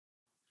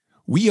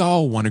We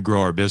all want to grow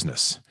our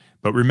business,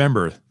 but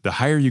remember, the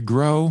higher you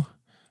grow,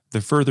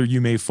 the further you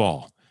may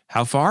fall.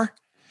 How far?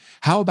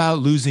 How about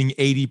losing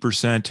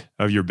 80%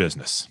 of your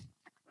business?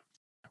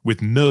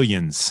 With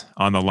millions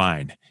on the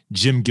line,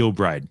 Jim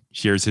Gilbride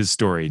shares his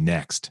story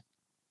next.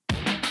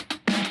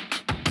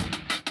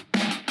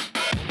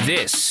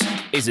 This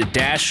is A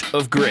Dash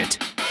of Grit.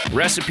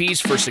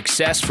 Recipes for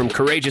success from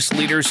courageous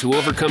leaders who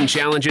overcome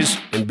challenges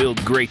and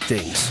build great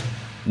things.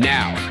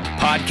 Now,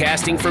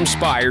 podcasting from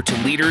Spire to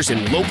leaders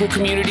in local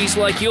communities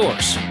like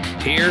yours,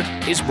 here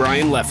is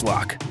Brian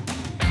Leflock.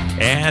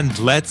 And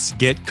let's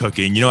get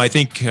cooking. You know, I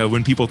think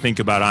when people think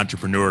about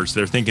entrepreneurs,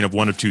 they're thinking of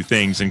one of two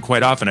things. And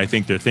quite often, I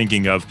think they're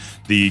thinking of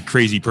the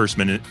crazy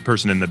person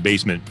in the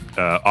basement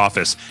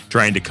office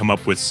trying to come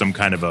up with some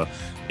kind of a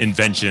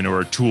invention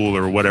or a tool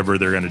or whatever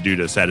they're going to do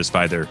to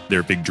satisfy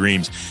their big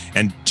dreams.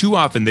 And too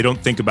often, they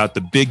don't think about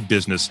the big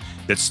business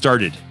that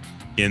started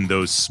in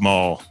those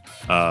small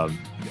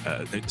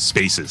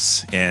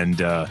spaces.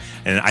 And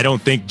I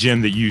don't think,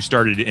 Jim, that you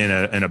started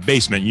in a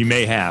basement. You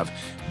may have,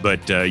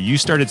 but you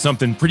started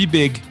something pretty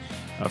big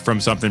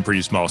from something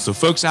pretty small. So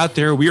folks out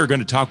there, we are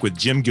going to talk with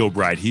Jim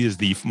Gilbride. He is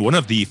one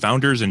of the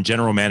founders and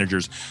general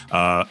managers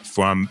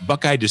from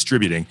Buckeye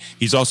Distributing.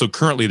 He's also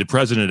currently the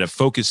president of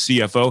Focus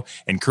CFO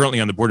and currently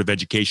on the board of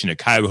education at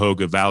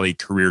Cuyahoga Valley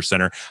Career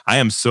Center. I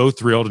am so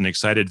thrilled and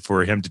excited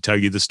for him to tell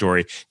you the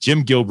story.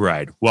 Jim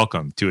Gilbride,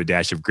 welcome to A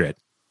Dash of Grit.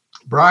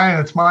 Brian,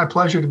 it's my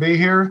pleasure to be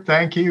here.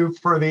 Thank you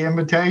for the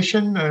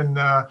invitation, and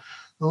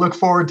look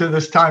forward to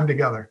this time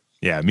together.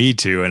 Yeah, me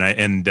too.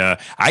 And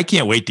I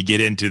can't wait to get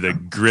into the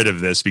grit of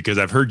this because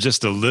I've heard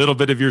just a little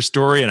bit of your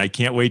story and I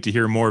can't wait to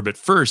hear more. But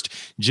first,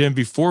 Jim,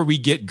 before we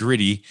get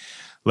gritty,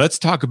 let's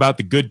talk about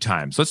the good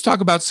times. Let's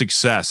talk about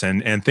success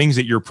and things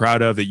that you're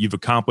proud of that you've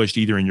accomplished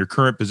either in your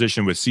current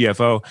position with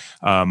CFO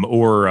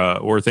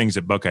or things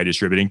at Buckeye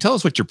Distributing. Tell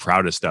us what you're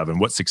proudest of and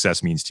what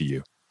success means to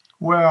you.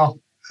 Well,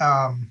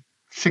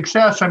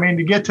 success,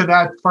 to get to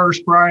that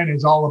first, Brian,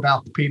 is all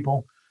about the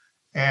people.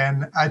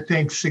 And I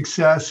think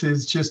success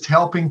is just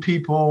helping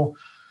people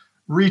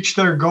reach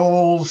their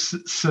goals,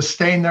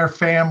 sustain their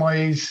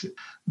families.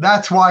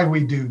 That's why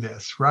we do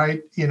this,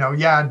 right?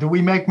 Do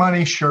we make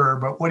money? Sure.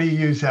 But what do you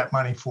use that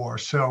money for?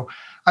 So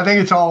I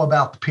think it's all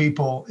about the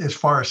people as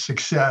far as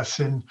success.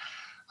 And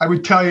I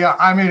would tell you,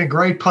 I'm in a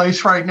great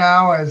place right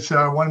now as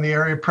one of the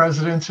area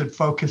presidents at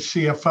Focus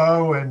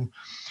CFO. And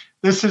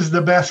this is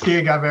the best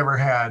gig I've ever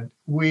had.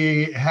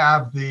 We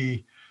have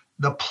the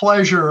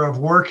pleasure of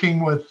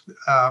working with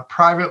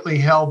privately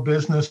held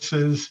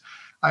businesses.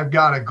 I've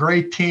got a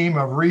great team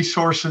of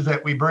resources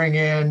that we bring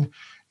in,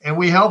 and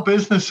we help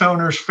business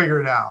owners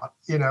figure it out.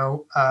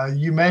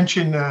 You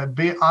mentioned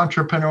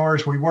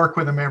entrepreneurs. We work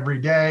with them every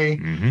day.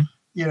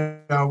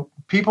 Mm-hmm.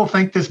 People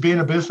think this being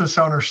a business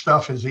owner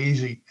stuff is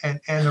easy,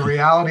 and the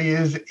reality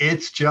is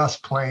it's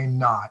just plain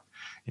not.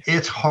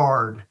 It's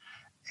hard.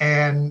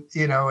 And,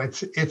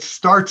 it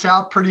starts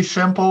out pretty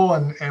simple,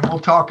 and we'll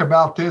talk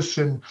about this.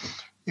 And,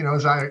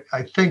 as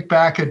I think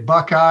back at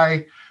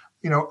Buckeye,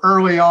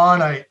 early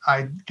on,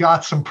 I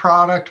got some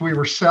product we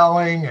were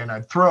selling and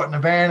I'd throw it in a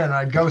van and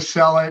I'd go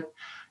sell it,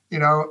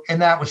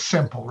 and that was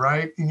simple,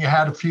 right? And you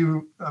had a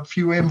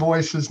few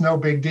invoices, no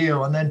big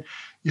deal. And then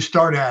you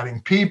start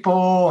adding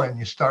people and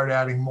you start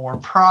adding more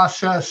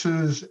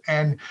processes,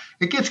 and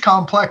it gets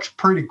complex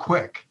pretty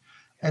quick.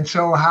 And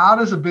so how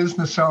does a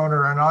business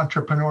owner, an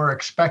entrepreneur,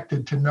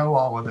 expected to know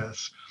all of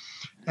this?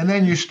 And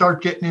then you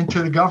start getting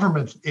into the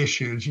government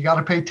issues. You got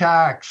to pay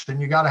tax, and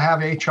you got to have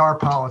HR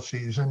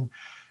policies, and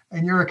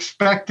you're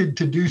expected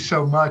to do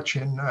so much.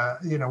 And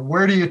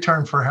where do you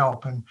turn for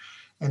help? And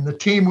the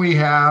team we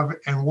have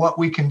and what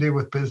we can do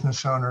with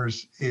business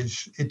owners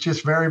it's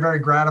just very, very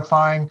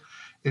gratifying.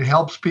 It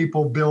helps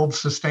people build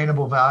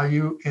sustainable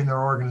value in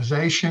their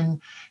organization.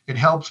 It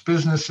helps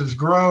businesses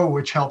grow,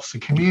 which helps the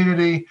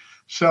community.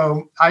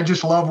 So I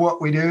just love what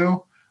we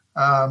do.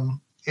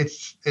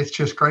 It's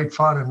just great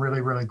fun and really,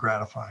 really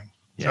gratifying.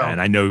 Yeah,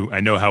 and I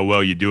know how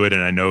well you do it,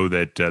 and I know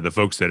that the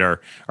folks that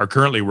are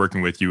currently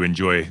working with you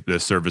enjoy the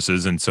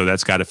services, and so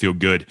that's got to feel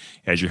good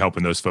as you're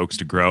helping those folks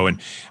to grow. And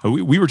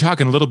we were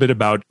talking a little bit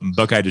about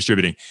Buckeye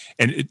Distributing,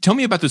 and tell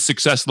me about the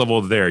success level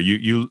there.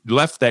 You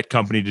left that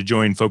company to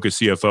join Focus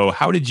CFO.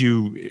 How did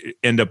you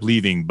end up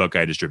leaving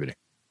Buckeye Distributing?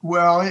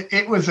 Well,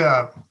 it was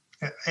a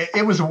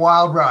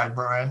wild ride,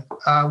 Brian.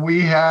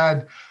 We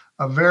had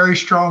a very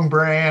strong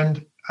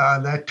brand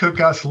that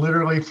took us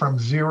literally from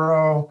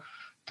zero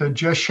to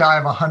just shy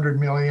of 100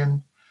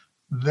 million.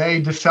 They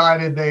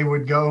decided they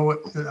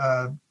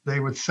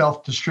would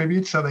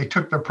self-distribute. So they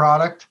took the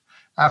product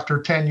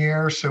after 10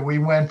 years. So we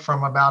went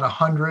from about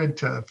 100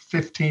 to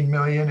 15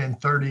 million in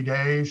 30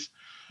 days.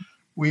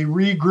 We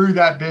regrew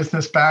that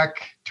business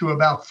back to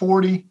about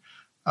 40,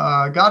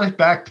 got it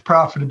back to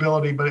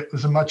profitability, but it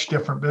was a much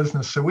different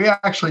business. So we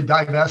actually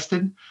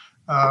divested.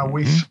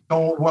 We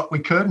sold what we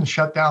could and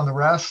shut down the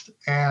rest.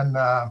 And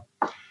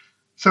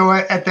so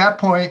at that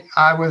point,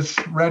 I was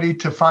ready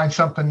to find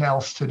something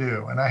else to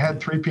do. And I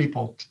had 3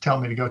 people to tell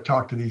me to go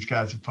talk to these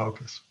guys at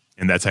Focus.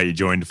 And that's how you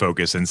joined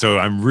Focus. And so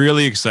I'm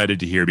really excited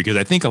to hear, because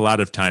I think a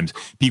lot of times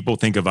people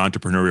think of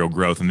entrepreneurial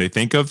growth and they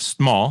think of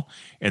small,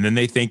 and then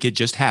they think it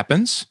just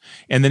happens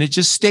and then it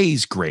just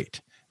stays great,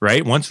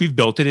 right? Once we've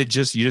built it,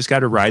 you just got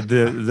to ride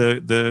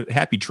the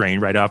happy train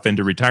right off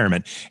into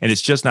retirement. And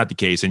it's just not the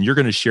case. And you're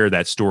going to share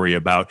that story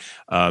about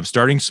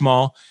starting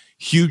small,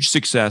 huge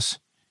success,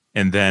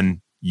 and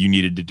then you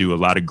needed to do a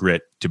lot of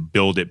grit to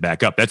build it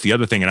back up. That's the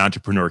other thing an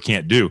entrepreneur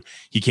can't do.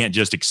 He can't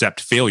just accept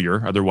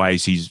failure.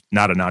 Otherwise, he's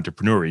not an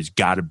entrepreneur. He's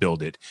got to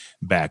build it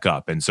back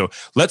up. And so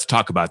let's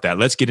talk about that.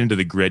 Let's get into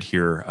the grit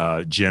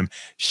here, Jim.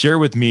 Share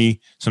with me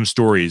some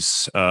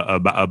stories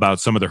about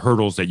some of the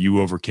hurdles that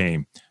you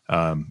overcame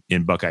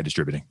in Buckeye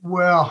Distributing.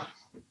 Well,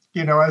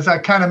 as I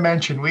kind of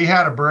mentioned, we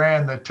had a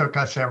brand that took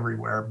us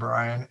everywhere,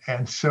 Brian.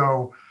 And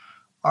so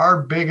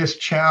our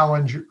biggest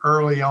challenge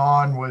early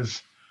on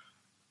was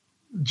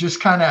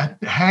just kind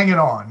of hanging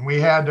on.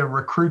 We had to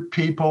recruit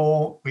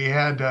people. We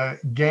had to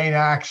gain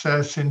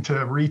access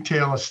into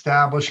retail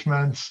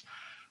establishments,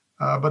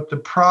 but the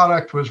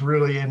product was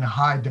really in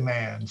high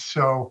demand.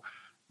 So,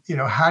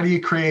 how do you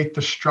create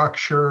the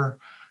structure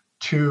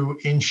to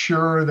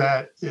ensure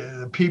that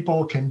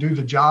people can do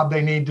the job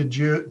they need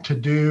to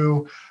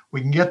do?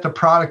 We can get the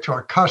product to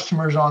our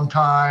customers on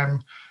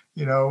time.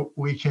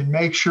 We can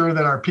make sure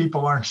that our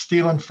people aren't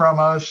stealing from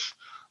us.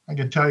 I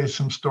can tell you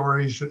some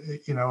stories,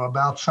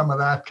 about some of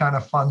that kind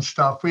of fun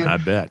stuff. We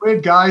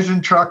had guys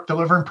in truck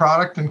delivering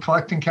product and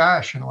collecting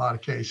cash in a lot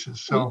of cases.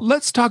 So well,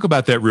 let's talk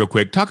about that real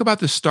quick. Talk about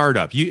the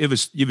startup. It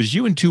was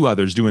you and two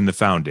others doing the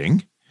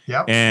founding.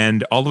 Yep.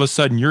 And all of a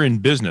sudden you're in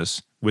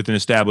business with an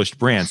established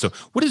brand. So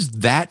what does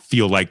that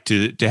feel like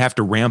to have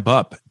to ramp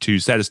up to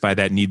satisfy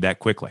that need that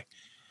quickly?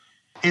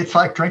 It's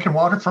like drinking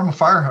water from a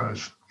fire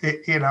hose.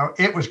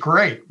 It was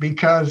great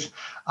because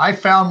I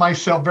found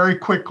myself very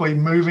quickly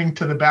moving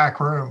to the back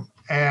room,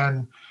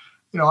 and,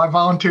 I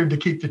volunteered to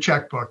keep the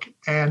checkbook.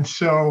 And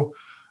so,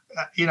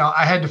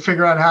 I had to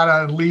figure out how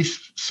to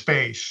lease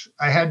space.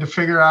 I had to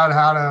figure out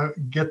how to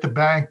get the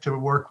bank to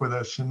work with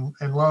us and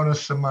loan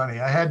us some money.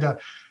 I had to,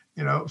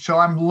 so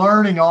I'm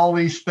learning all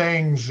these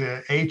things,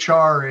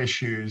 HR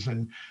issues,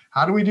 and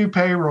how do we do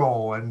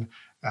payroll, and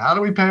how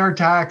do we pay our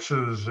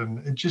taxes,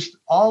 and just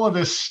all of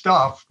this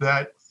stuff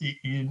that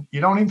you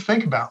don't even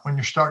think about when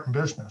you're starting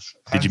business.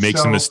 Did you make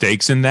some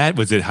mistakes in that?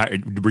 Were you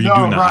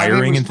doing the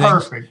hiring and things?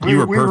 Perfect. We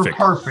were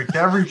perfect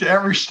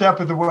every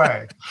step of the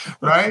way,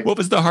 right? What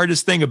was the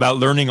hardest thing about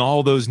learning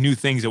all those new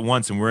things at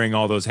once and wearing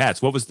all those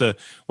hats? What was the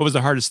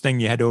hardest thing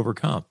you had to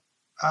overcome?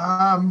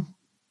 That's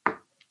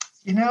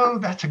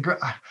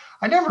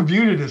I never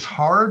viewed it as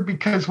hard,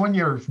 because when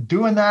you're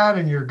doing that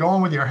and you're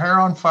going with your hair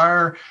on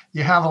fire,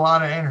 you have a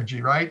lot of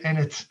energy, right? And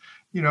it's,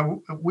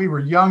 we were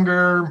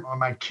younger,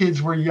 my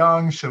kids were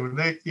young. So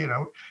they,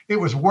 it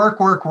was work,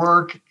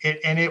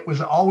 and it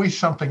was always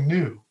something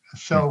new.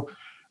 So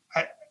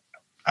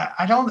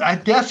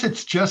I guess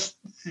it's just,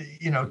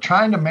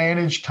 trying to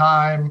manage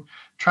time,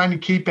 trying to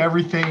keep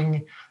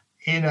everything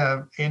in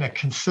a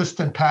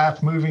consistent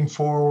path moving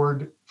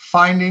forward,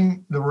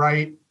 finding the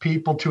right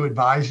people to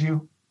advise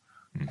you.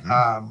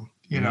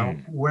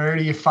 Mm-hmm. Where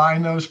do you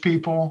find those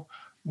people?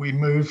 We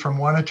moved from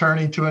one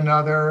attorney to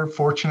another.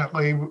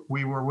 Fortunately,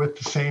 we were with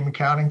the same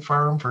accounting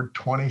firm for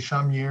 20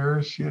 some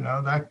years,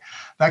 that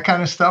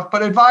kind of stuff.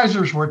 But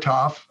advisors were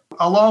tough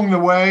along the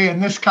way.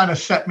 And this kind of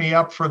set me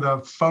up for the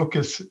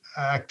Focus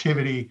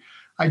activity.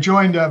 I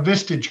joined a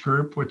Vistage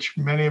Group, which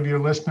many of your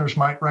listeners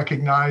might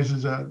recognize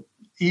as a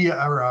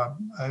CEO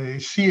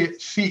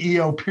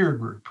peer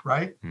group,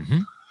 right? Mm-hmm.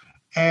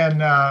 And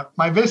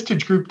my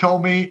Vistage Group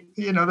told me,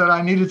 that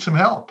I needed some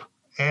help.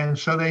 And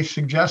so they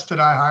suggested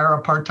I hire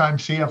a part-time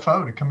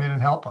CFO to come in and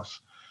help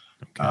us.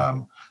 Okay.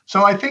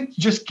 So I think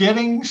just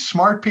getting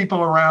smart people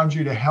around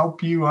you to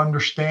help you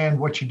understand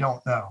what you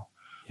don't know.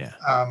 Yeah.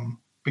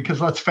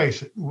 Because let's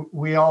face it,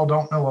 we all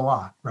don't know a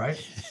lot,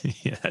 right?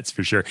 Yeah, that's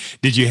for sure.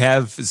 Did you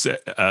have,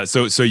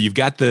 so you've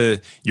got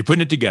you're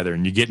putting it together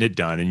and you're getting it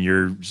done and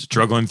you're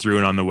struggling through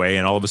and on the way,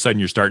 and all of a sudden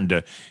you're starting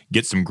to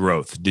get some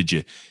growth. Did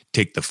you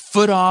take the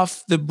foot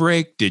off the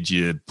brake? Did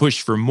you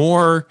push for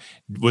more?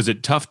 Was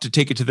it tough to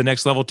take it to the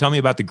next level? Tell me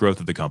about the growth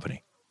of the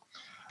company.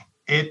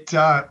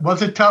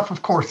 Was it tough?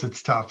 Of course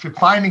it's tough.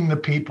 Finding the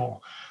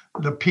people.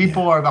 The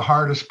people are the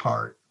hardest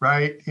part,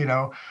 right?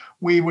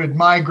 We would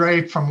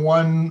migrate from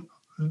one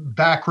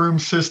backroom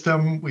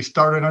system. We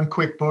started on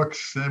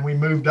QuickBooks, and we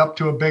moved up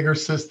to a bigger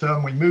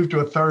system. We moved to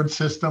a third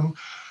system.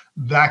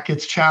 That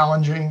gets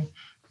challenging.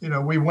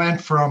 We went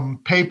from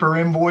paper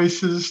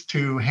invoices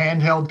to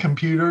handheld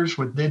computers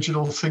with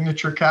digital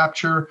signature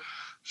capture.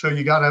 So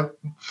you got to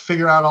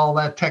figure out all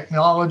that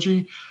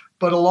technology.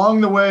 But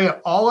along the way,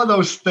 all of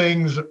those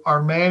things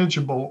are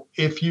manageable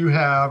if you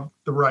have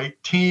the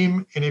right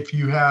team, and if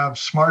you have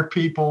smart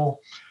people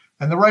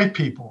and the right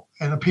people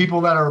and the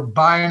people that are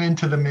buying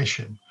into the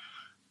mission.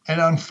 And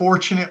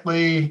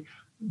unfortunately,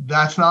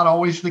 that's not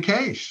always the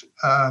case.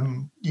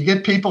 You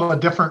get people at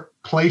different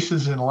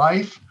places in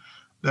life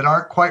that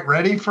aren't quite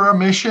ready for a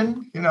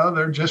mission.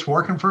 They're just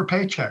working for a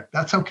paycheck.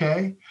 That's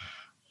okay.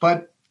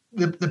 But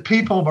the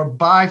people are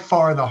by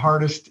far the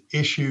hardest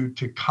issue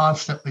to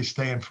constantly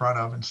stay in front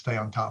of and stay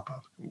on top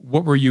of.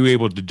 What were you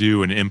able to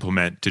do and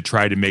implement to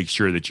try to make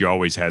sure that you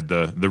always had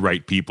the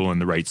right people in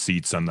the right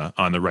seats on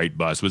the right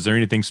bus? Was there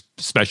anything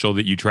special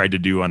that you tried to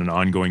do on an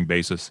ongoing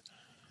basis?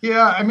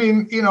 Yeah, I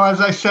mean,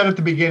 as I said at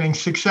the beginning,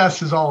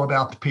 success is all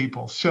about the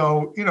people.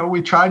 So,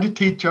 we tried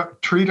to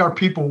treat our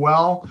people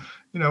well.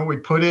 We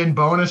put in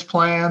bonus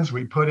plans,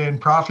 we put in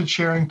profit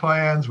sharing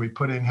plans, we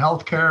put in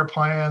healthcare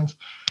plans.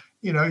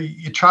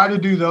 You try to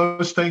do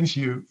those things.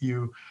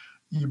 You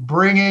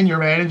bring in your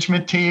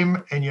management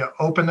team and you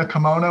open the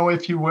kimono,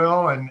 if you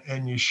will,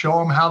 and you show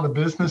them how the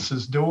business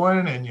is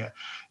doing, and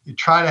you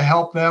try to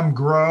help them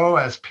grow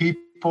as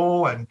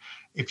people. And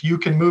if you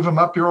can move them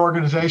up your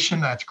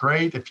organization, that's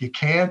great. If you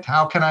can't,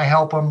 how can I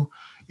help them,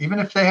 even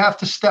if they have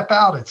to step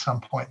out at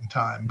some point in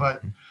time?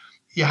 But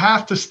you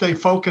have to stay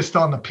focused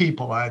on the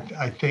people,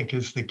 I think,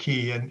 is the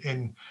key.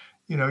 And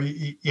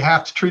you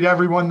have to treat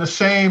everyone the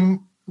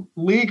same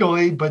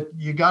legally, but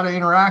you got to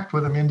interact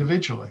with them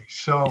individually.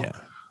 So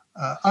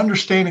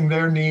understanding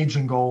their needs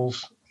and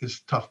goals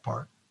is the tough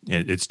part.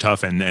 It's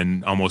tough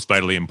and almost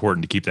vitally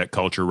important to keep that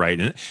culture right.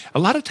 And a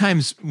lot of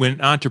times when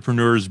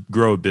entrepreneurs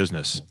grow a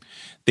business,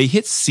 they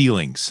hit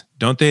ceilings,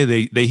 don't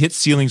they? They hit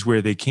ceilings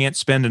where they can't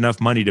spend enough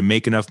money to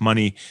make enough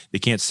money. They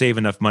can't save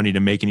enough money to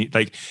make any.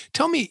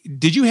 Tell me,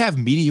 did you have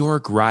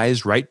meteoric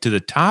rise right to the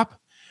top?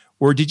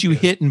 Or did you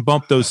hit and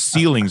bump those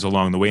ceilings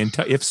along the way? And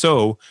if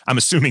so, I'm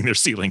assuming they're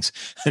ceilings.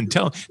 And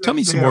tell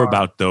me some more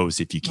about those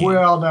if you can.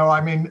 Well, no,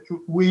 I mean,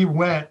 we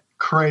went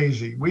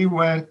crazy. We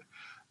went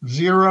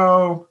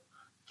 0,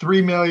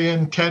 3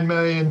 million, 10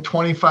 million,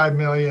 25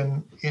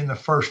 million in the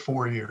first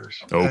 4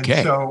 years. Okay.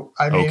 And so,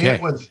 I mean,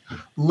 it was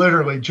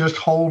literally just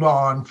hold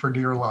on for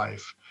dear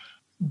life.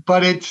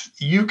 But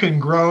you can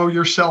grow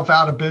yourself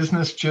out of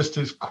business just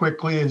as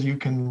quickly as you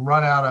can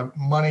run out of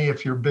money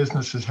if your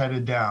business is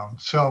headed down.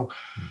 So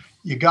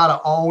you got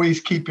to always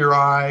keep your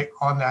eye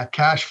on that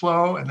cash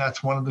flow. And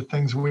that's one of the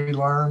things we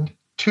learned.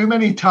 Too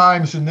many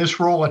times in this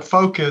role at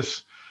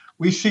Focus,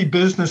 we see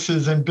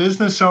businesses, and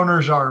business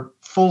owners are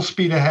full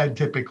speed ahead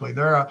typically.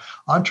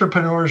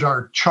 Entrepreneurs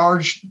are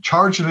charge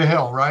to the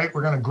hill, right?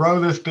 We're going to grow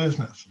this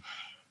business.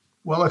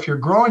 Well, if you're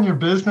growing your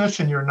business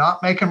and you're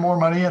not making more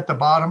money at the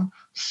bottom,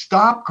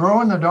 stop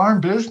growing the darn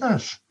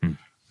business.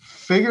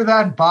 Figure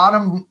that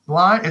bottom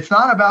line. It's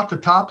not about the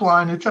top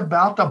line. It's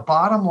about the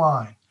bottom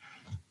line.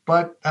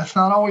 But that's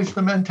not always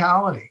the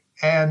mentality.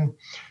 And,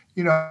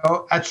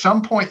 at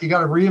some point, you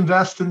got to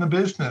reinvest in the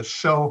business.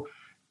 So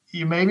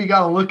you maybe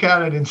got to look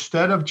at it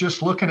instead of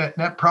just looking at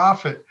net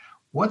profit.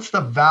 What's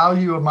the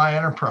value of my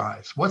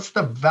enterprise? What's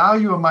the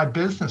value of my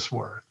business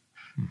worth?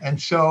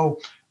 And so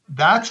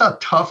that's a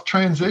tough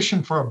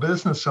transition for a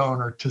business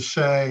owner to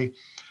say,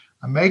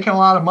 I'm making a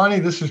lot of money.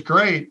 This is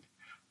great,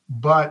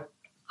 but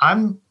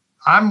I'm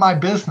my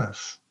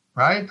business,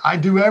 right? I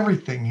do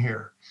everything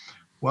here.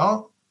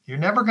 Well, you're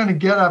never going to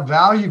get a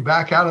value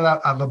back out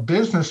of a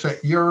business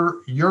that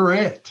you're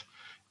it.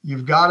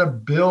 You've got to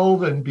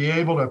build and be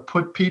able to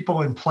put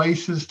people in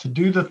places to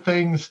do the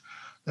things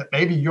that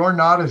maybe you're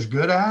not as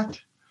good at.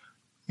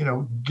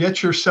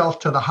 Get yourself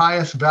to the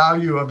highest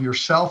value of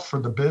yourself for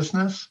the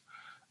business,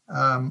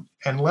 and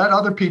let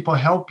other people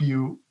help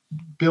you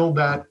build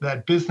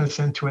that business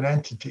into an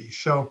entity.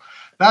 So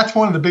that's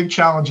one of the big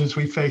challenges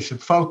we face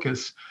at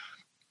Focus.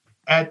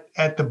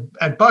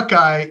 At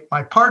Buckeye,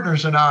 my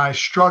partners and I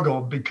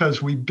struggled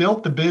because we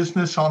built the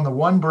business on the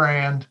one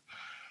brand,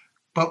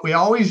 but we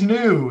always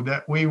knew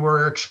that we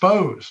were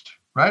exposed,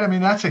 right? I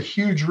mean, that's a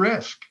huge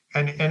risk,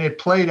 and it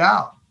played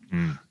out.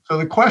 So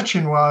the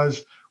question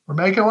was, we're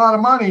making a lot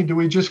of money. Do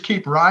we just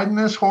keep riding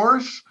this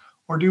horse,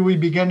 or do we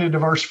begin to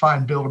diversify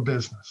and build a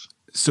business?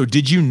 So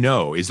did you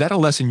know, is that a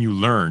lesson you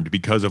learned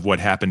because of what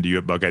happened to you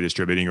at Buckeye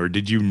Distributing, or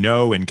did you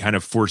know and kind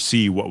of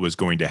foresee what was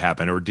going to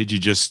happen, or did you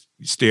just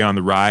stay on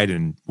the ride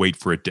and wait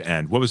for it to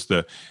end? We're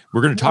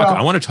going to talk,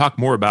 I want to talk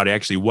more about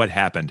actually what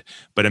happened,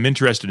 but I'm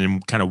interested in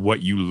kind of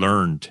what you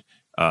learned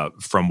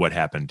from what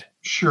happened.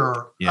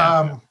 Sure.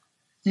 Yeah.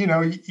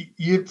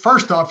 You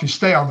first off, you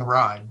stay on the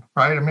ride,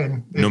 right? I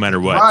mean, no matter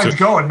what, the ride's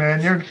going,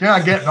 man, you're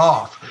not getting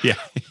off. Yeah.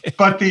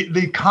 But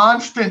the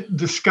constant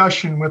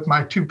discussion with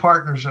my two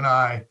partners and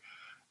I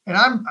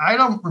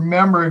don't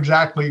remember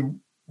exactly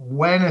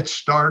when it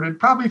started,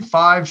 probably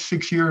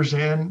 5-6 years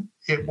in,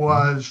 it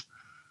was,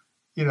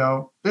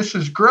 this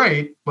is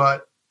great,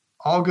 but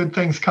all good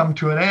things come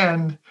to an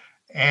end.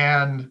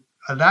 And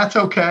that's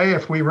okay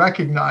if we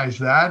recognize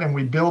that and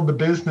we build the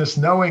business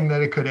knowing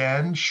that it could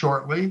end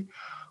shortly.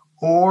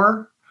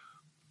 Or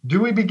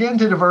do we begin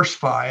to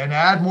diversify and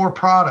add more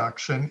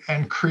products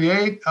and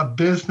create a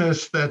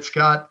business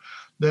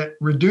that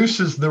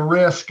reduces the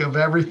risk of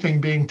everything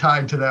being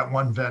tied to that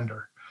one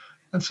vendor?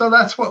 And so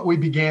that's what we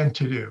began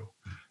to do.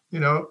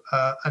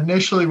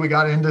 Initially we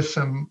got into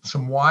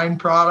some wine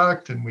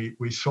product, and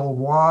we sold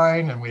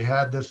wine, and we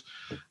had this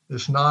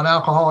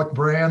non-alcoholic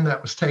brand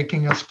that was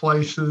taking us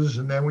places.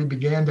 And then we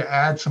began to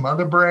add some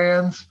other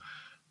brands.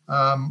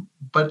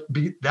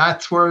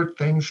 That's where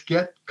things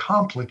get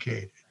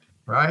complicated,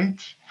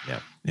 right? Yeah.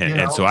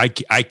 And so I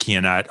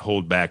cannot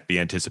hold back the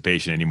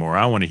anticipation anymore.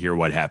 I want to hear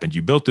what happened.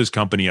 You built this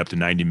company up to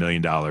 $90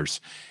 million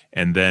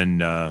and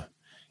then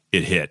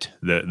it hit,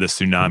 the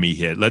tsunami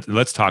hit.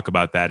 Let's talk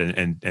about that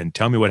and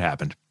tell me what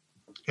happened.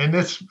 And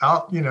this,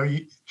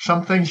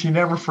 some things you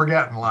never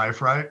forget in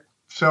life, right?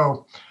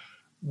 So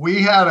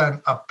we had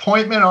an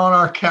appointment on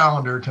our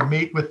calendar to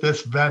meet with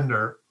this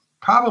vendor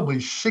probably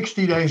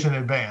 60 days in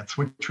advance,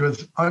 which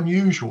was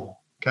unusual,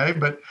 okay,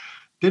 but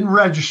didn't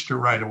register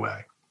right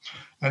away.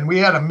 And we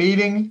had a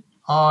meeting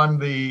on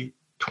the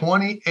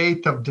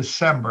 28th of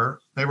December.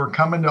 They were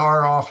coming to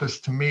our office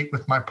to meet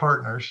with my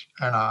partners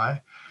and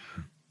I.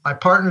 My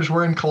partners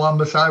were in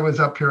Columbus. I was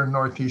up here in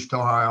Northeast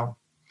Ohio.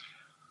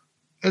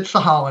 It's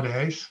the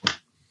holidays.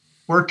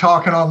 We're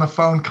talking on the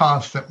phone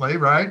constantly,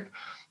 right?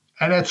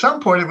 And at some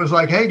point it was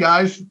like, hey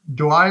guys,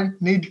 do I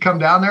need to come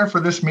down there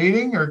for this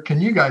meeting or can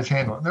you guys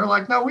handle it? And they're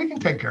like, no, we can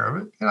take care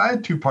of it. And I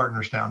had 2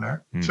 partners down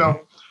there. Mm-hmm.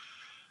 So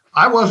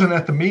I wasn't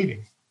at the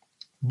meeting,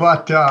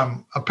 but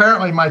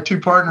apparently my 2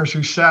 partners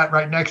who sat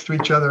right next to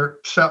each other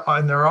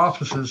in their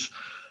offices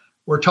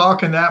were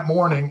talking that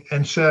morning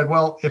and said,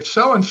 well, if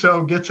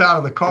so-and-so gets out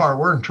of the car,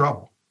 we're in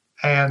trouble.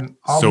 And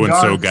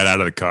so-and-so got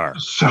out of the car.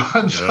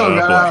 So-and-so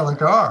got out of the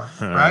car,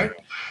 right?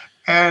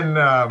 And,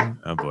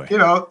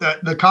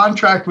 the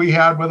contract we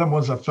had with them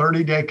was a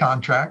 30-day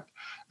contract.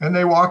 And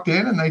they walked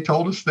in and they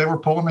told us they were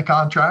pulling the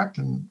contract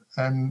and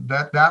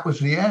that was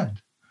the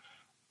end.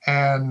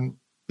 And,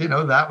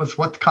 that was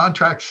what the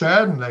contract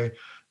said. And they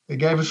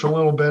gave us a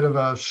little bit of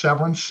a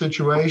severance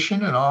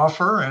situation, an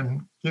offer.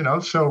 And,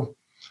 so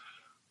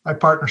my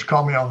partners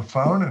called me on the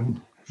phone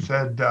and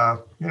said,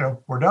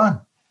 we're done.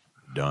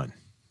 Done.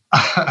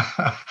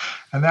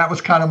 And that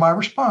was kind of my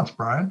response,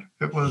 Brian.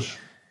 It was,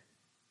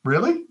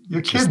 really?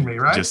 You're kidding me,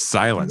 right? Just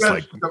silence.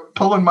 Like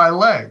pulling my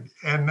leg.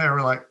 And they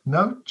were like,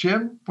 no,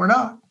 Jim, we're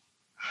not.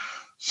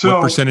 So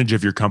what percentage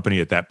of your company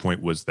at that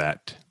point was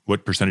that?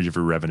 What percentage of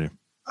your revenue?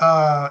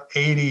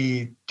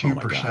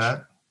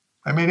 82%.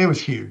 I mean, it was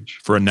huge.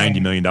 For a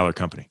 $90 million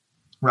company.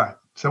 Right.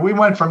 So we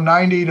went from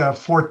 90 to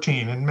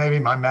 14, and maybe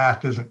my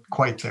math isn't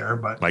quite there,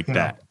 but like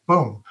that.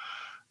 Boom.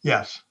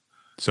 Yes.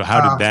 So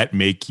how did that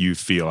make you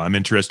feel? I'm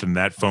interested in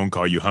that phone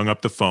call. You hung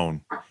up the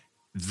phone.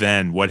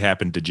 Then what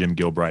happened to Jim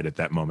Gilbride at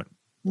that moment?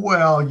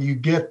 Well, you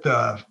get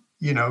the,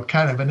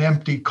 kind of an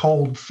empty,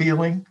 cold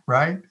feeling,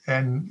 right?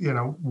 And,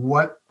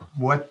 what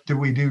do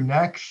we do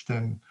next?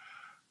 And,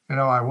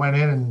 I went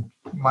in and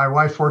my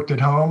wife worked at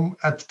home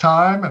at the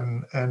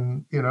time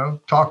and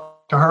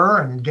talked to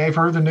her and gave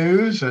her the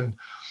news. And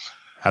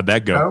how'd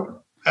that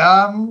go?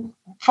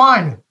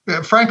 Fine.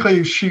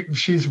 Frankly,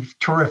 she's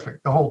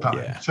terrific the whole time.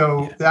 Yeah,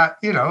 so that,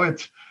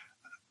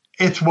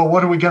 it's, well,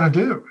 what are we going to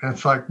do? And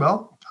it's like,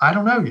 well, I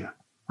don't know yet.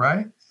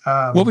 Right.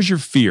 What was your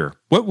fear?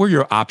 What were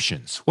your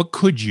options? What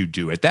could you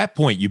do? At that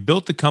point, you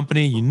built the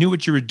company, you knew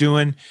what you were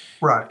doing.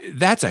 Right.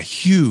 That's a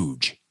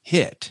huge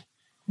hit.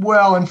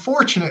 Well,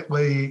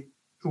 unfortunately,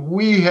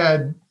 we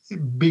had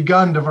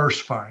begun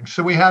diversifying.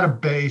 So we had a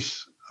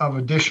base of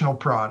additional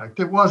product.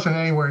 It wasn't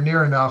anywhere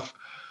near enough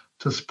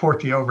to support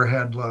the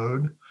overhead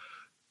load,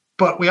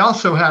 but we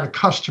also had a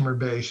customer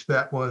base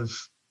that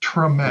was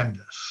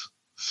tremendous.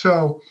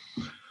 So,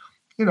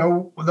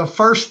 the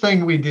first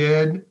thing we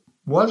did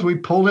was we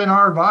pulled in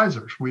our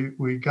advisors.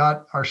 We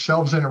got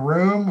ourselves in a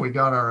room. We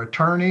got our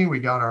attorney. We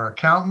got our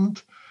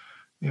accountant.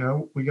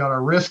 We got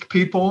our risk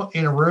people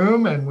in a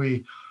room, and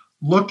we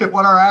looked at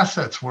what our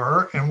assets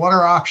were and what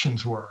our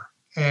options were.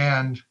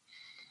 And,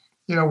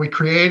 we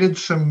created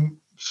some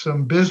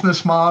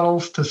business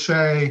models to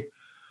say,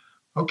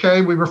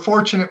 okay, we were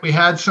fortunate. We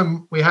had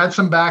some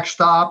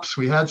backstops.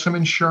 We had some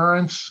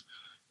insurance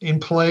in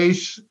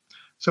place.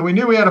 So we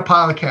knew we had a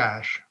pile of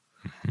cash.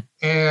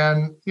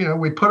 And,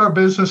 we put our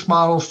business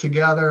models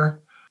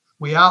together.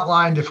 We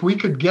outlined if we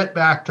could get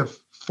back to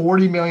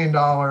 $40 million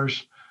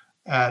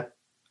at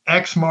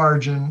X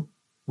margin,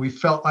 we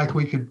felt like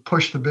we could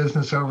push the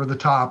business over the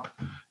top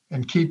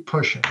and keep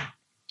pushing.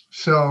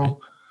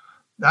 So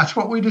that's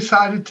what we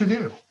decided to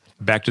do.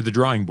 Back to the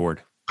drawing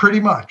board. Pretty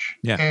much.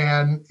 Yeah.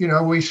 And,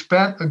 we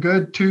spent a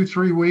good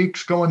 2-3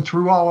 weeks going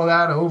through all of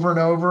that over and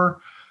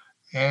over.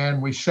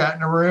 And we sat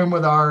in a room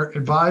with our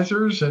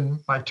advisors, and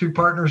my 2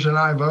 partners and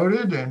I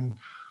voted, and,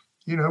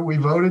 we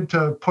voted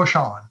to push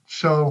on.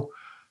 So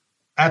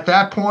at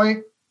that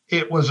point,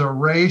 it was a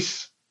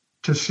race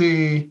to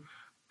see,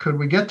 could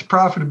we get to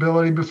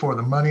profitability before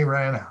the money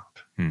ran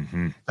out?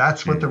 Mm-hmm.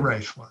 That's what the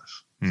race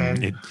was.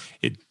 Mm-hmm. And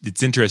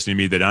it's interesting to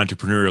me that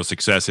entrepreneurial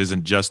success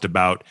isn't just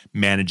about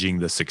managing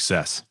the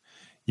success.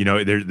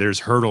 There's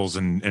hurdles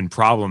and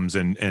problems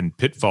and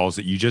pitfalls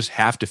that you just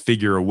have to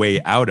figure a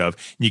way out of.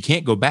 And you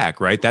can't go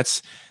back, right?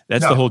 That's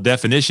the whole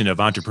definition of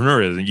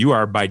entrepreneurialism. You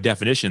are, by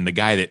definition, the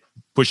guy that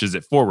pushes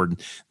it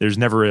forward. There's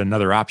never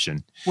another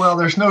option. Well,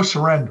 there's no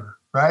surrender,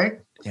 right?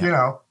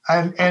 Yeah.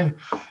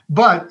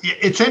 But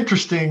it's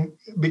interesting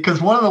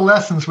because one of the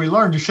lessons we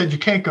learned, you said you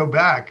can't go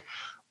back,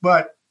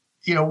 but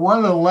one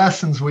of the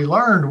lessons we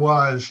learned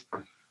was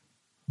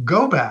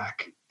go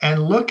back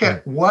and look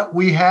at what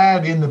we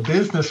had in the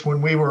business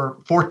when we were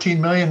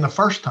 14 million the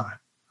first time.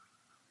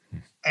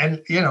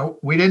 And,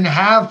 we didn't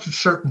have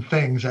certain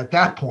things at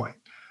that point.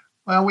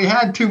 Well, we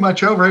had too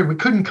much overhead. We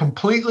couldn't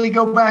completely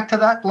go back to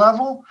that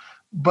level,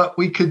 but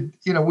we could,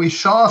 we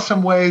saw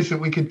some ways that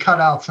we could cut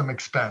out some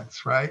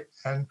expense, right?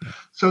 And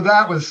so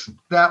that was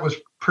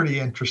pretty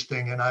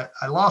interesting. And I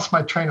lost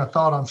my train of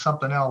thought on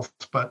something else,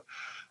 but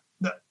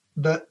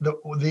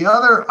the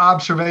other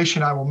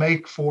observation I will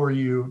make for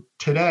you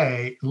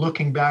today,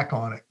 looking back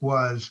on it,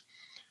 was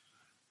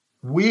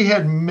we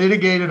had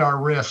mitigated our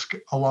risk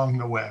along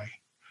the way.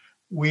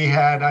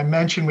 I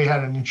mentioned we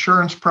had an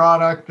insurance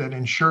product that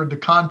insured the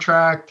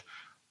contract.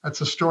 That's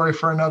a story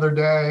for another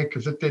day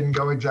because it didn't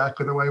go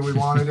exactly the way we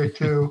wanted it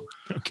to.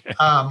 Okay.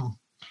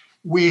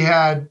 We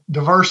had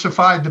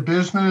diversified the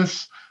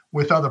business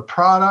with other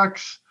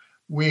products.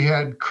 We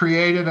had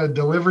created a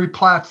delivery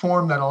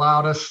platform that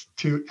allowed us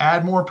to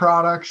add more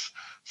products.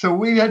 So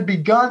we had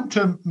begun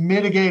to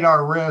mitigate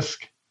our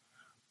risk,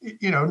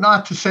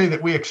 not to say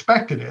that we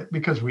expected it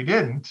because we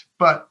didn't,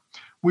 but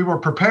we were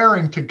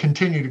preparing to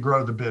continue to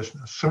grow the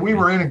business. So we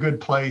were in a good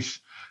place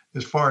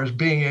as far as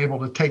being able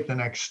to take the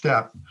next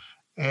step.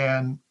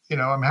 And,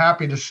 I'm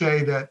happy to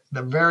say that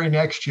the very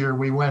next year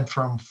we went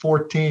from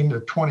 14 to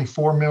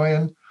 24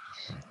 million.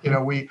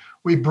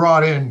 We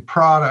brought in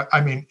product.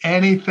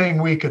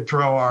 Anything we could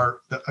throw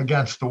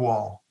against the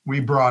wall, we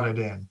brought it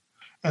in.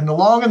 And the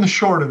long and the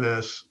short of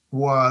this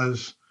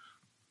was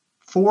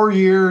 4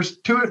 years,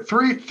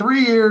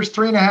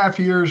 3.5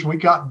 years, we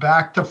got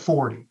back to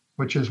 40,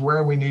 which is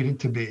where we needed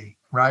to be,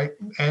 right?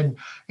 And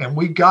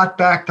we got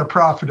back to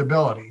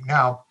profitability.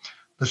 Now,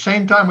 the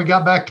same time we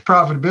got back to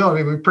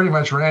profitability, we pretty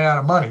much ran out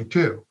of money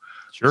too.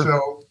 Sure.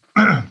 So,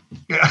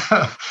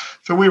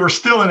 so we were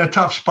still in a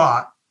tough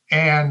spot.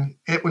 And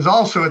it was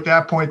also at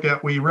that point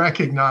that we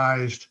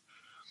recognized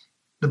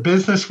the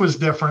business was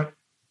different.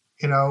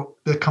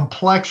 The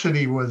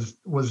complexity was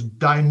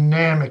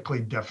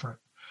dynamically different.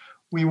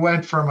 We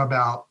went from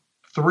about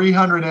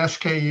 300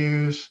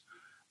 SKUs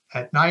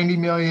at 90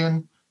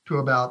 million to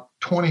about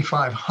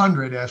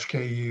 2,500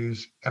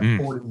 SKUs at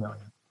 40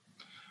 million.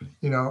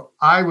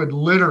 I would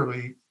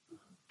literally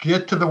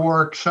get to the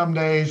work some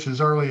days as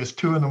early as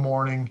 2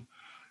 a.m,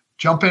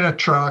 jump in a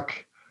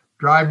truck,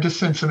 drive to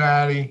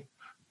Cincinnati,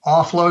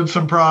 offload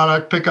some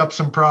product, pick up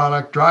some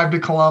product, drive to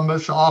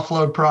Columbus,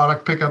 offload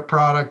product, pick up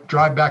product,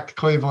 drive back to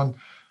Cleveland,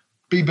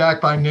 be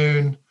back by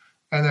noon,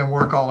 and then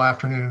work all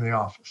afternoon in the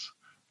office.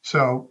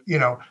 So,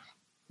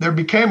 there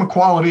became a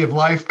quality of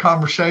life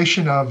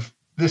conversation of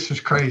this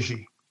is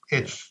crazy.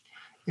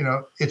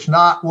 It's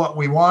not what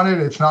we wanted.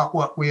 It's not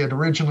what we had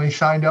originally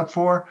signed up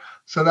for.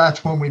 So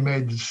that's when we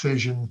made the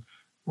decision.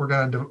 We're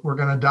going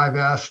to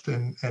divest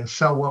and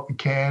sell what we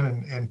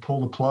can and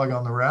pull the plug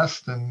on the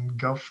rest and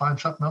go find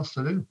something else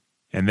to do.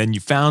 And then you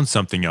found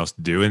something else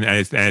to do. And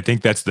I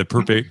think that's the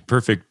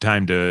perfect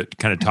time to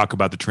kind of talk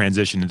about the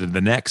transition into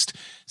the next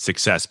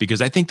success,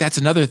 because I think that's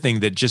another thing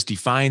that just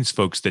defines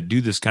folks that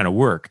do this kind of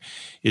work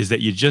is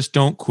that you just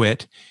don't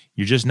quit.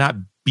 You're just not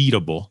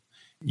beatable.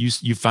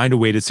 You find a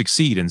way to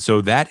succeed. And so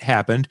that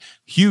happened,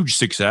 huge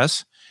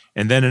success,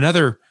 and then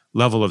another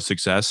level of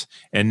success,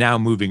 and now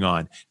moving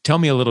on. Tell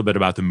me a little bit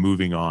about the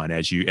moving on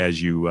as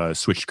you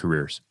switched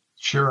careers.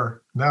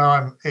 Sure.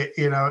 No,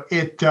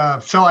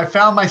 so I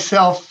found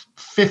myself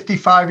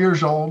 55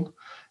 years old.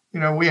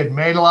 We had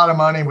made a lot of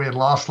money. We had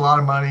lost a lot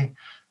of money.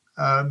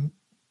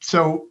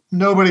 So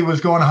nobody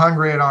was going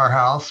hungry at our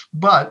house,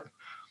 but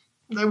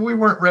we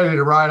weren't ready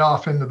to ride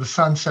off into the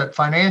sunset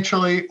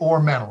financially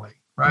or mentally.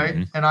 Right.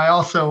 Mm-hmm. And I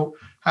also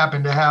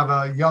happened to have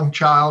a young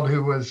child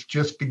who was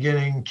just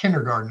beginning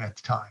kindergarten at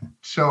the time.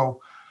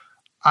 So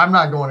I'm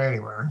not going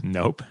anywhere.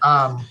 Nope.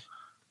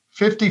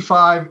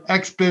 55,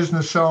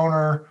 ex-business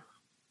owner,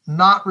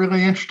 not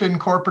really interested in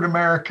corporate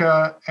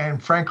America.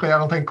 And frankly, I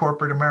don't think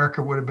corporate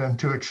America would have been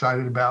too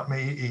excited about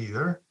me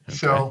either. Okay.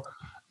 So,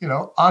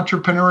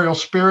 entrepreneurial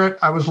spirit,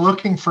 I was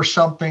looking for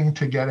something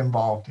to get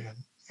involved in.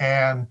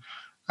 And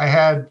I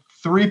had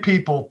 3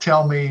 people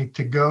tell me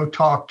to go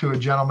talk to a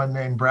gentleman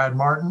named Brad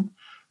Martin,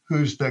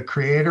 who's the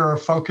creator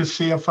of Focus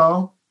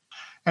CFO.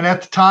 And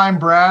at the time,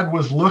 Brad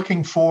was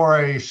looking for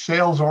a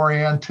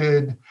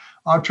sales-oriented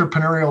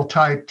entrepreneurial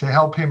type to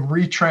help him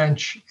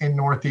retrench in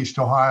Northeast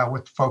Ohio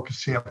with the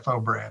Focus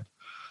CFO brand.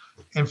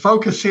 And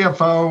Focus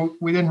CFO,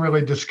 we didn't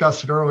really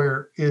discuss it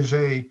earlier, is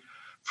a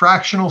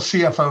fractional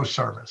CFO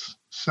service.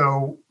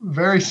 So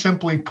very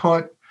simply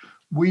put,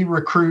 we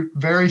recruit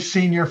very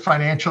senior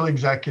financial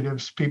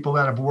executives, people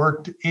that have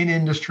worked in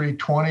industry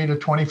 20 to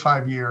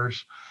 25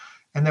 years,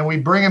 and then we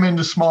bring them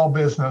into small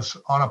business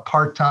on a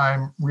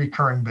part-time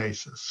recurring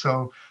basis.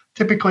 So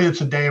typically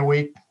it's a day a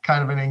week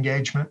kind of an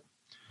engagement.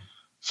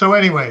 So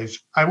anyways,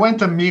 I went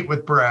to meet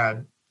with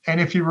Brad.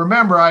 And if you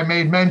remember, I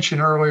made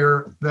mention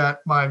earlier that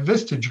my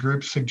Vistage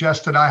group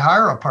suggested I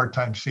hire a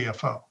part-time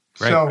CFO.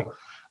 Right. So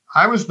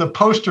I was the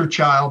poster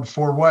child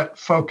for what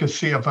Focus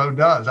CFO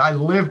does. I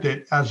lived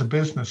it as a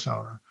business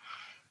owner.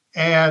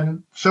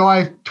 And so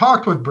I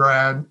talked with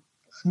Brad.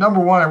 Number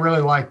one, I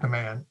really like the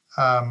man.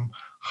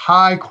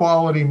 High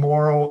quality,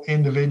 moral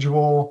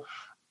individual.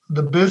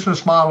 The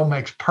business model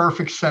makes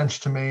perfect sense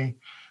to me.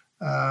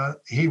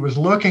 He was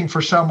looking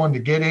for someone to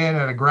get in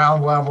at a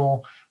ground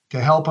level to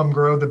help him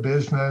grow the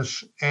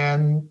business.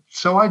 And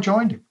so I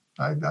joined him.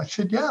 I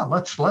said, yeah,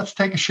 let's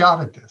take a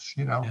shot at this,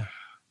 Yeah.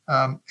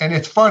 And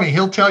it's funny,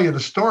 he'll tell you the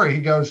story.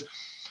 He goes,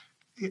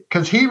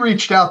 because he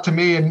reached out to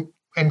me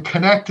and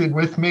connected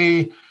with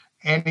me.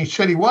 And he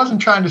said he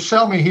wasn't trying to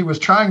sell me. He was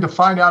trying to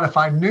find out if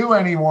I knew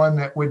anyone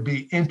that would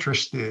be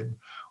interested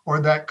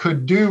or that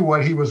could do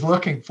what he was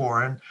looking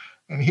for.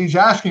 And he's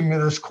asking me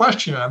this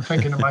question. And I'm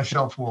thinking to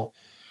myself, well,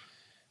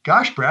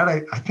 gosh, Brad,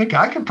 I think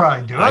I could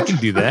probably do it. I can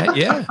do that.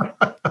 Yeah.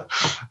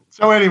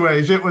 So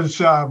anyways, it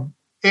was,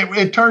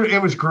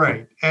 it was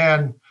great.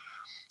 And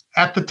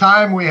at the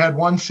time we had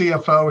one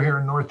CFO here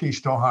in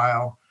Northeast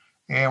Ohio,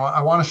 and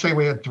I want to say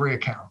we had 3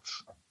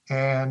 accounts.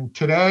 And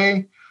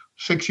today,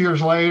 6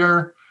 years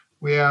later,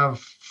 we have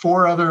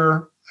 4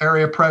 other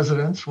area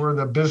presidents. We're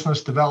the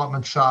business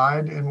development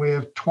side, and we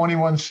have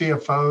 21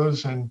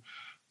 CFOs, and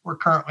we're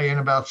currently in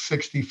about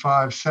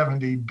 65,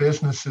 70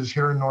 businesses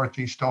here in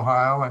Northeast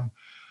Ohio. And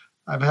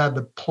I've had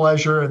the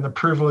pleasure and the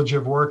privilege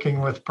of working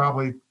with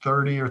probably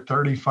 30 or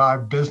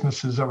 35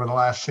 businesses over the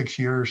last 6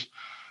 years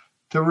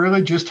to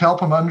really just help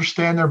them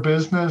understand their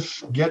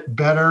business, get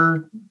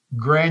better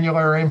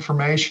granular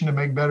information to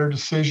make better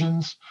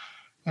decisions,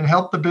 and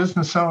help the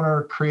business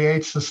owner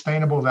create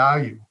sustainable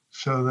value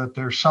so that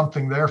there's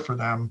something there for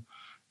them,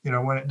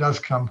 when it does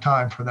come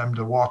time for them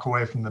to walk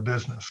away from the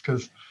business.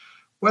 Because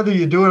whether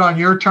you do it on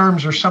your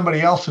terms or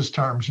somebody else's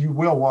terms, you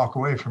will walk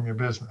away from your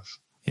business.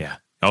 Yeah.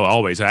 Oh,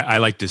 always. I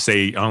like to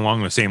say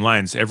along the same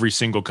lines, every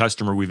single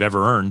customer we've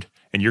ever earned,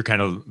 and you're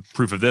kind of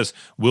proof of this,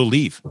 will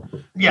leave.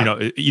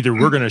 Yeah. Either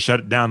we're going to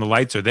shut down the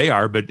lights or they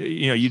are, but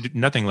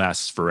nothing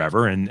lasts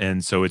forever.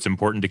 And so it's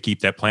important to keep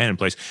that plan in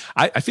place.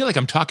 I feel like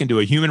I'm talking to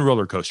a human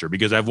roller coaster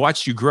because I've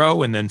watched you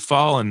grow and then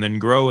fall and then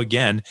grow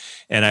again.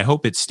 And I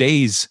hope it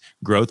stays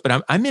growth,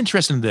 but I'm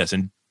interested in this,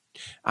 and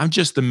I'm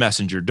just the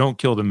messenger. Don't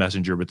kill the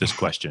messenger with this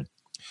question.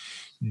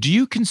 Do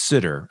you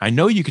consider, I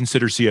know you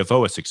consider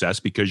CFO a success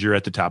because you're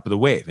at the top of the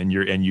wave and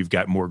you've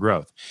got more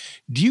growth.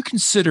 Do you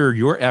consider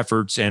your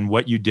efforts and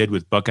what you did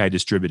with Buckeye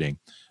Distributing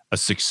a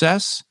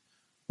success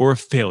or a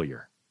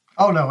failure?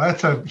 Oh, no,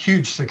 that's a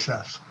huge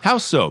success. How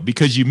so?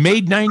 Because you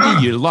made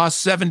 90, you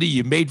lost 70,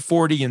 you made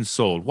 40 and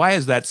sold. Why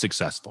is that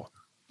successful?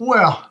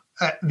 Well,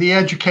 the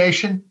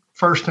education,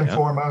 first and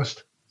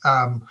foremost.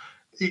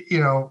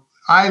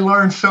 I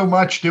learned so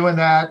much doing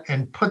that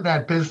and putting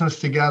that business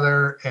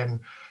together, and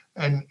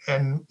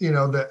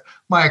that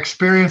my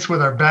experience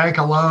with our bank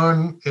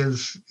alone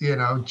is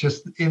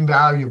just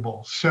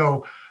invaluable.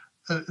 So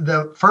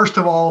the first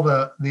of all,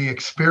 the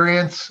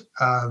experience,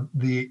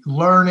 the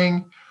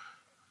learning,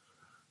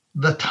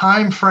 the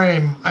time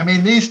frame. I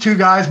mean, these 2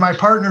 guys, my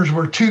partners,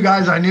 were 2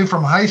 guys I knew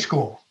from high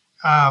school.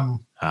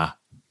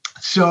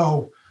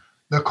 So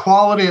the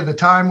quality of the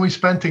time we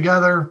spent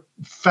together,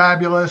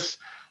 fabulous.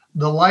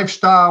 The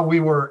lifestyle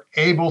we were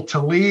able to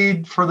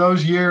lead for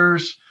those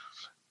years,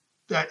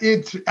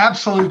 it's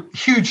absolute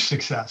huge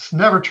success.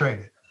 Never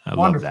traded. I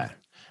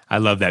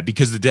love that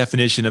because the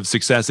definition of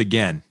success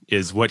again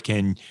is what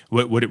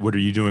are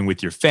you doing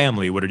with your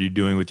family? What are you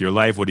doing with your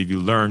life? What have you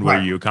learned? What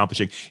are you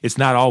accomplishing? It's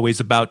not always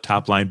about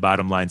top line,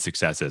 bottom line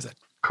success, is it?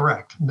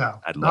 Correct. No,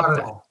 not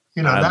at all.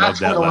 That's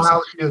what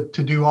allows you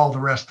to do all the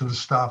rest of the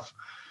stuff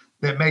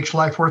that makes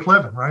life worth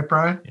living, right,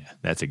 Brian? Yeah,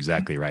 that's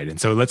exactly right. And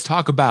so let's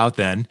talk about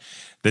then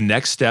the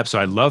next step. So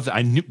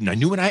I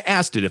knew when I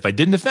asked it, if I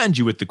didn't offend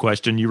you with the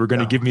question, you were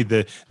going to give me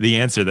the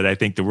answer that I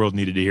think the world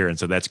needed to hear. And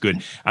so that's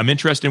good. I'm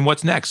interested in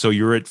what's next. So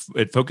you're at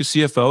Focus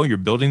CFO, you're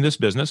building this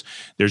business.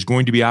 There's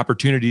going to be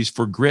opportunities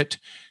for grit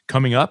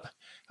coming up.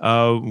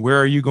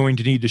 Where are you going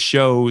to need to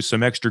show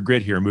some extra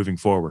grit here moving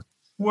forward?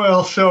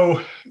 Well,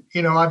 so,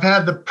 I've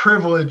had the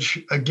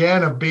privilege,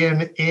 again, of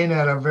being in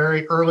at a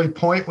very early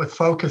point with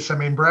Focus. I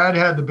mean, Brad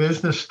had the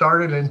business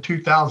started in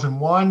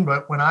 2001,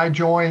 but when I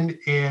joined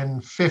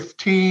in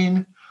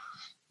 15,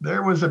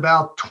 there was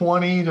about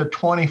 20 to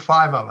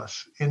 25 of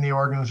us in the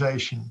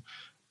organization,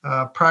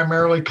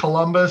 primarily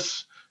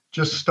Columbus,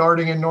 just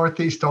starting in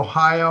Northeast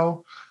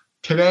Ohio.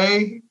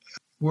 Today,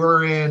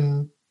 we're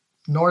in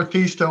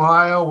Northeast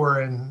Ohio,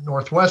 we're in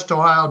Northwest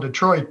Ohio,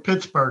 Detroit,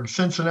 Pittsburgh,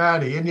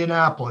 Cincinnati,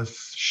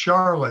 Indianapolis,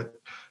 Charlotte,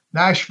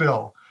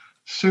 Nashville,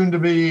 soon to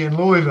be in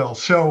Louisville.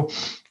 So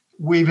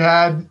we've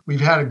had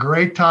a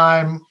great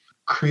time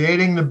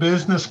creating the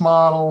business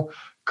model,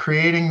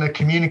 creating the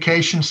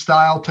communication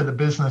style to the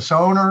business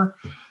owner,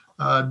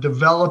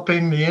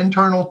 developing the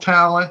internal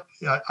talent,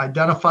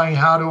 identifying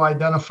how to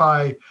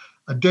identify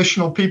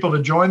additional people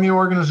to join the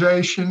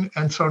organization.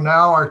 And so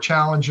now our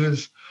challenge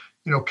is,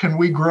 can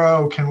we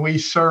grow? Can we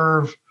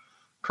serve?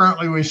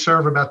 Currently, we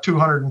serve about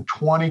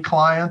 220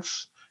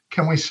 clients.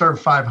 Can we serve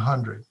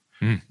 500?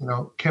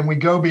 Can we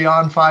go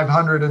beyond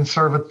 500 and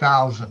serve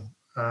 1,000?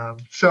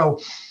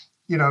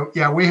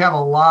 We have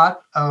a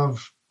lot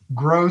of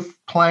growth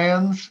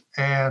plans,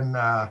 and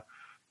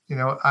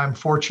I'm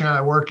fortunate.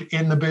 I work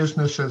in the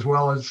business as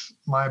well as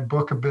my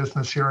book of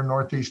business here in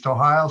Northeast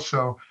Ohio.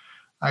 So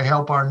I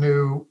help our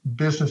new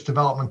business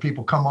development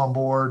people come on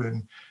board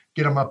and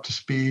get them up to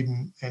speed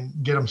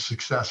and get them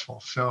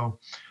successful. So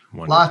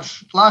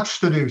Wonderful. lots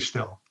to do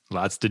still.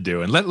 Lots to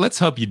do. And let's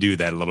help you do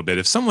that a little bit.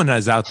 If someone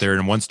is out there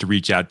and wants to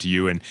reach out to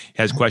you and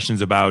has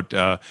questions about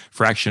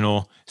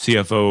fractional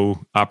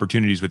CFO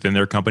opportunities within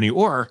their company,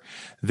 or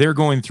they're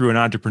going through an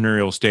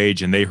entrepreneurial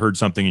stage and they heard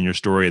something in your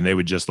story and they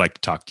would just like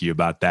to talk to you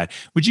about that,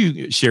 would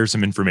you share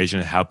some information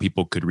on how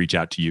people could reach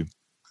out to you?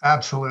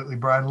 Absolutely,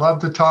 Brian. Love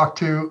to talk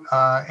to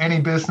any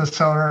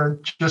business owner,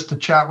 just to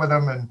chat with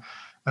them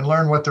and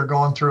learn what they're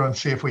going through and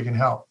see if we can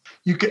help.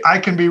 I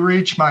can be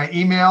reached. My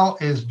email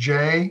is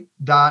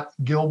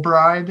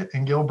j.gilbride,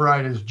 and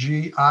Gilbride is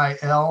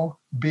Gil,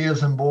 B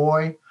as in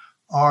boy,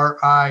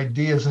 RID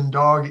as in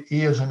dog,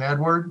 E as in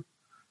Edward,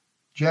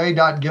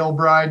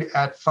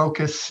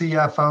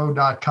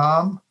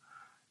 j.gilbride@focuscfo.com.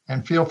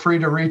 And feel free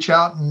to reach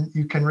out, and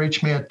you can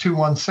reach me at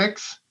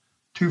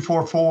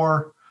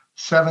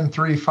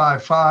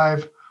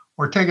 216-244-7355,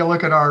 or take a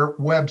look at our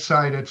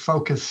website at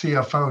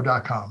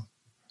focuscfo.com.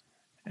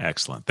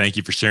 Excellent. Thank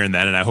you for sharing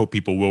that. And I hope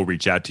people will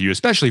reach out to you,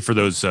 especially for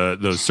those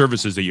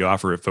services that you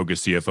offer at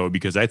Focus CFO,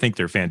 because I think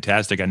they're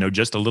fantastic. I know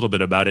just a little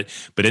bit about it,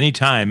 but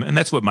anytime, and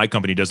that's what my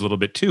company does a little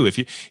bit too. If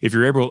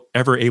you're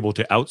ever able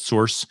to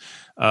outsource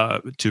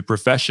to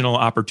professional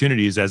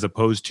opportunities, as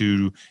opposed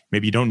to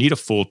maybe you don't need a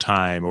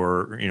full-time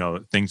or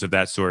things of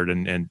that sort,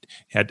 and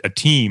had a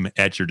team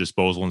at your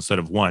disposal instead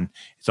of one,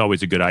 it's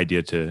always a good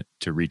idea to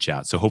reach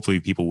out. So hopefully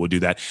people will do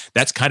that.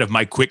 That's kind of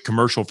my quick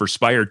commercial for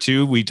Spire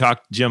too. We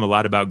talked, Jim, a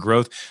lot about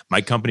growth.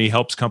 My company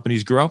helps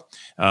companies grow.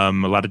 A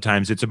lot of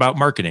times it's about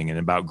marketing and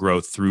about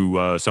growth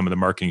through some of the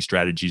marketing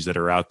strategies that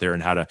are out there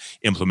and how to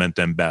implement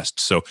them best.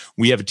 So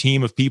we have a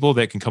team of people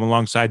that can come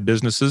alongside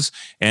businesses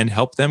and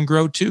help them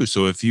grow too.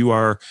 So if you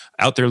are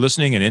out there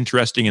listening and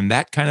interested in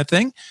that kind of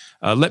thing,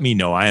 let me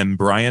know. I am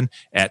Brian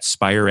at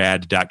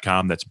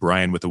spiread.com. That's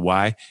Brian with a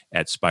Y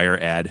at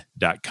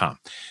spiread.com.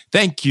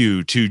 Thank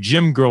you to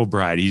Jim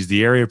Gilbride. He's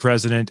the area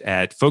president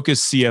at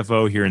Focus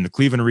CFO here in the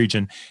Cleveland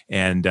region.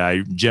 And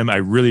Jim, I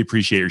really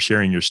appreciate your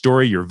sharing your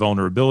story, your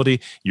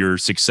vulnerability, your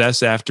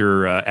success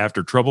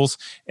after troubles,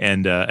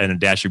 and a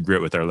dash of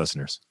grit with our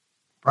listeners.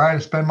 Brian,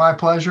 it's been my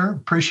pleasure.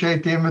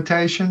 Appreciate the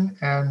invitation,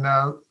 and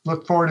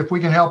look forward. If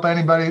we can help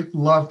anybody,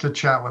 love to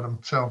chat with them.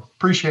 So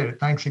appreciate it.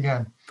 Thanks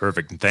again.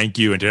 Perfect. And thank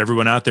you. And to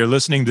everyone out there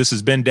listening, this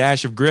has been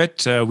Dash of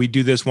Grit. We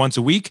do this once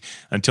a week.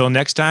 Until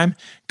next time,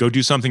 go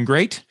do something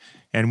great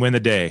and win the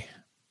day.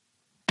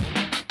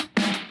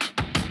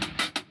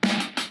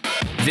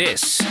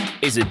 This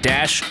is a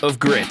Dash of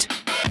Grit.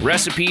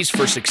 Recipes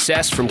for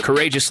success from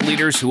courageous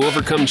leaders who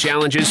overcome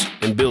challenges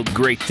and build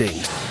great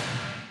things.